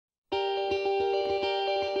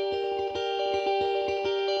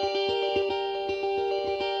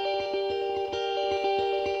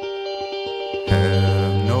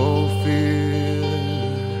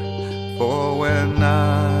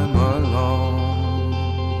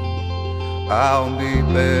I'll be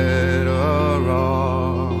better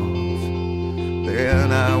off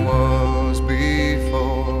than I was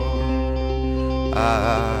before.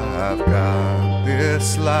 I've got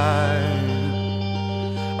this life,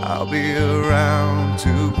 I'll be around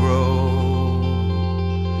to grow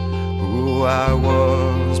who I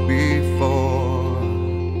was before.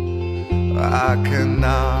 I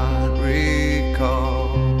cannot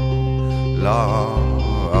recall long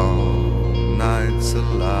nights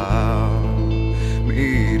allow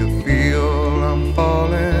me to feel I'm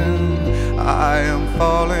falling, I am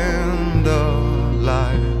falling, the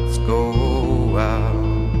lights go out.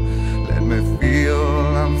 Let me feel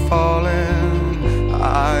I'm falling,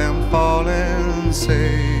 I am falling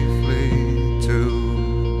safely to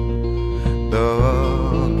the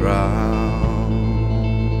ground.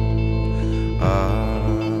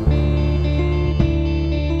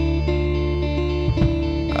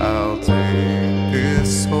 I'll take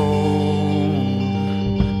this soul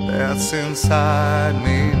that's inside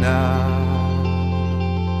me now,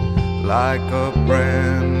 like a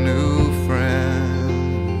brand new friend.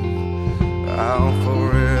 I'll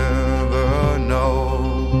forever know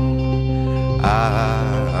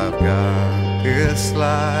I've got this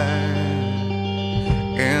life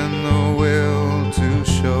in the will to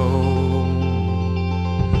show.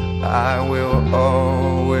 I will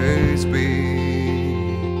always be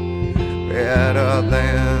better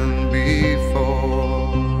than before.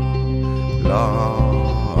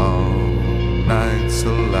 Long nights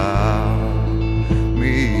allow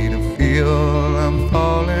me to feel I'm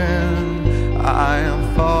falling, I am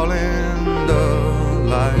falling, the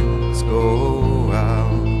lights go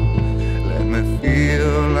out. Let me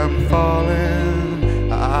feel I'm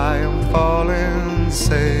falling, I am falling,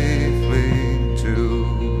 say